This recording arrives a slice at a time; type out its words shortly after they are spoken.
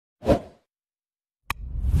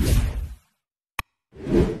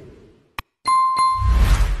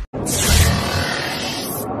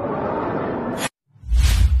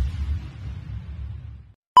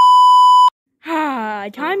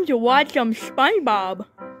time to watch some SpongeBob.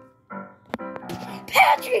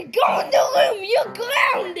 Patrick, go in the room! You're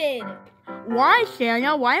grounded! Why,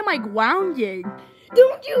 Santa? Why am I grounded?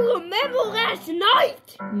 Don't you remember last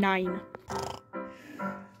night? 9. No!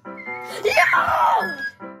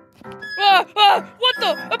 What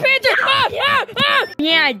the? A panther!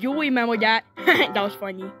 Yeah, I do remember that. That was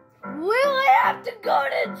funny. Well, I have to go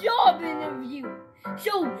to a job interview,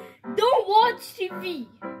 so don't watch TV.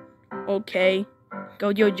 Okay.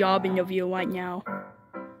 Go to your job interview right now.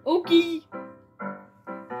 Okay.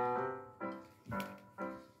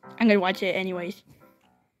 I'm gonna watch it anyways.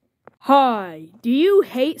 Hi, do you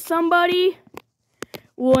hate somebody?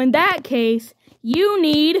 Well, in that case, you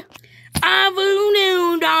need a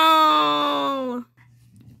Voodoo doll.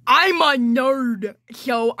 I'm a nerd,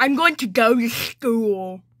 so I'm going to go to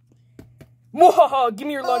school. Whoa, give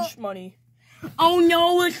me your lunch money. Oh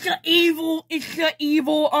no, it's the evil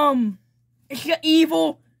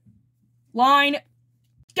line.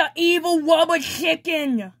 The evil rubber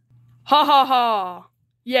chicken. Ha ha ha.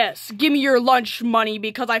 Yes, give me your lunch money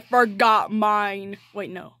because I forgot mine.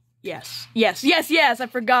 Wait, no. Yes, I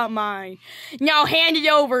forgot mine. Now hand it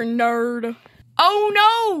over, nerd. Oh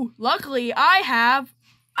no! Luckily, I have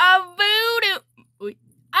a voodoo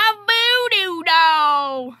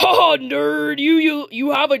doll. Oh, nerd,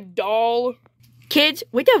 you have a doll. Kids,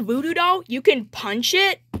 with a voodoo doll, you can punch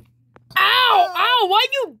it. Ow, why'd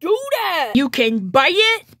you do that? You can bite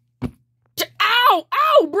it. Ow,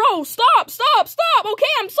 bro, stop.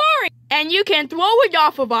 Okay, I'm sorry. And you can throw it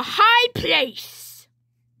off of a high place.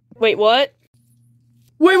 Wait, what?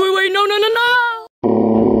 Wait, no.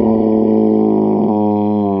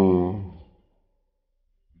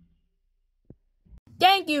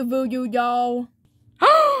 Thank you, voodoo doll.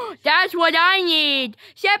 That's what I need.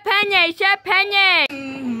 Chef Penny. Chef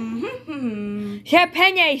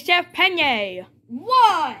Penny.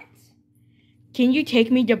 What? Can you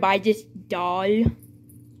take me to buy this doll?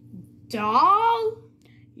 Doll?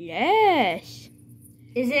 Yes.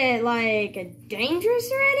 Is it like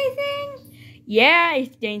dangerous or anything? Yeah,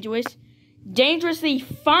 it's dangerous. Dangerously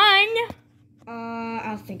fun.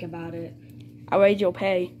 I'll think about it. I'll raise your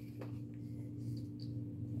pay.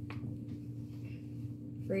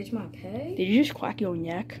 Raise my pay? Did you just crack your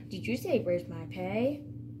neck? Did you say raise my pay?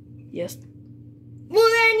 Yes. Well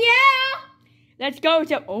then, yeah! Let's go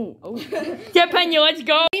to... Oh. Chef Penny, let's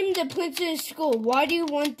go. I'm the principal of school. Why do you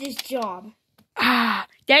want this job?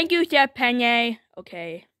 Thank you, Chef Penny.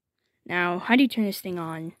 Okay. Now, how do you turn this thing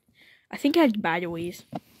on? I think it has batteries.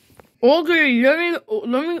 Okay, let me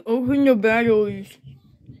open the batteries.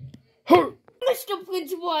 Mr.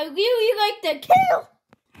 Principal, I really like the kill.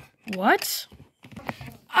 What?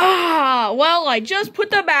 Well, I just put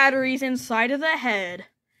the batteries inside of the head.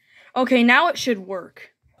 Okay, now it should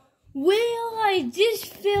work. Well, I just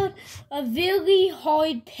felt a very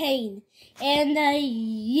hard pain, and I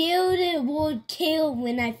yelled the word kill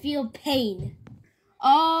when I feel pain.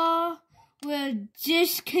 Well,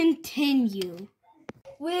 just continue.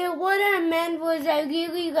 Well, what I meant was I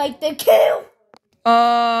really like the kill.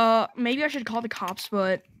 Maybe I should call the cops,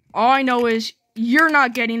 but all I know is you're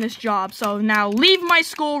not getting this job, so now leave my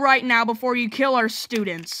school right now before you kill our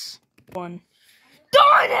students. Darn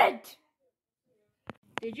it!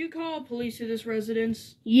 Did you call police to this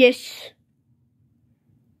residence? Yes.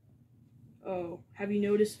 Oh, have you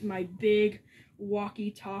noticed my big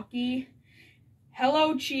walkie-talkie?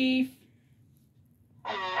 Hello, Chief.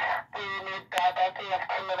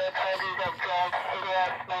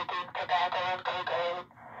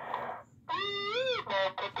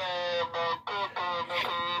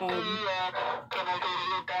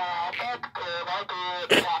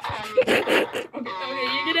 Okay,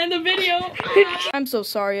 you can end the video. I'm so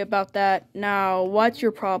sorry about that. Now, what's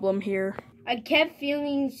your problem here? I kept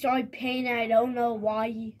feeling sharp pain and I don't know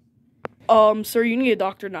why. Sir, you need a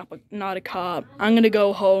doctor, not a cop. I'm gonna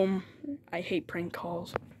go home. I hate prank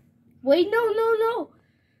calls. Wait, no.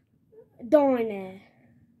 Darn it.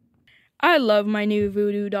 I love my new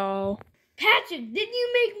voodoo doll. Patrick, didn't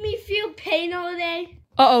you make me feel pain all day?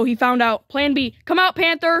 Uh-oh, he found out. Plan B. Come out,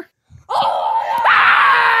 Panther. Oh!